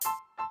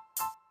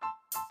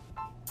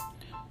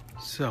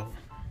So,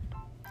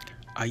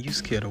 are you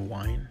scared of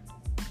wine?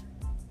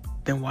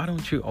 Then why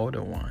don't you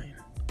order wine?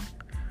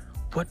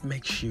 What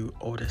makes you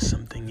order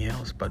something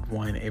else but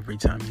wine every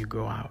time you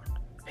go out?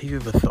 Have you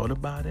ever thought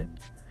about it?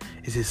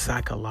 Is it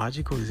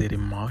psychological? Is it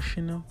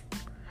emotional?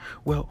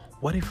 Well,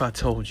 what if I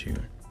told you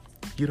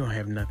you don't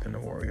have nothing to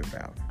worry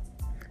about?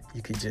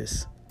 You could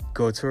just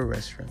go to a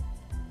restaurant.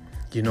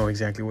 You know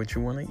exactly what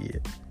you want to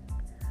eat.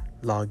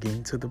 Log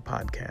into the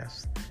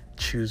podcast.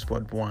 Choose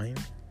what wine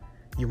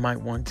you might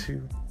want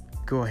to.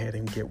 Go ahead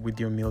and get with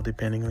your meal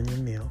depending on your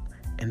meal.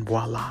 And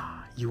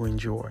voila, you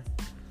enjoy.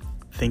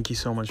 Thank you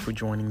so much for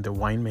joining The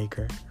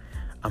Winemaker.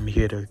 I'm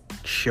here to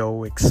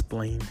show,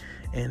 explain,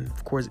 and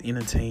of course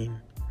entertain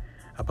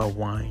about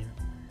wine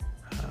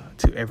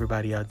to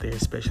everybody out there,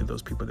 especially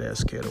those people that are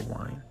scared of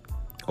wine.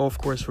 Or of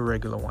course for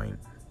regular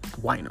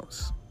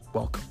winos.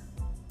 Welcome,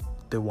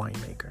 The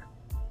Winemaker.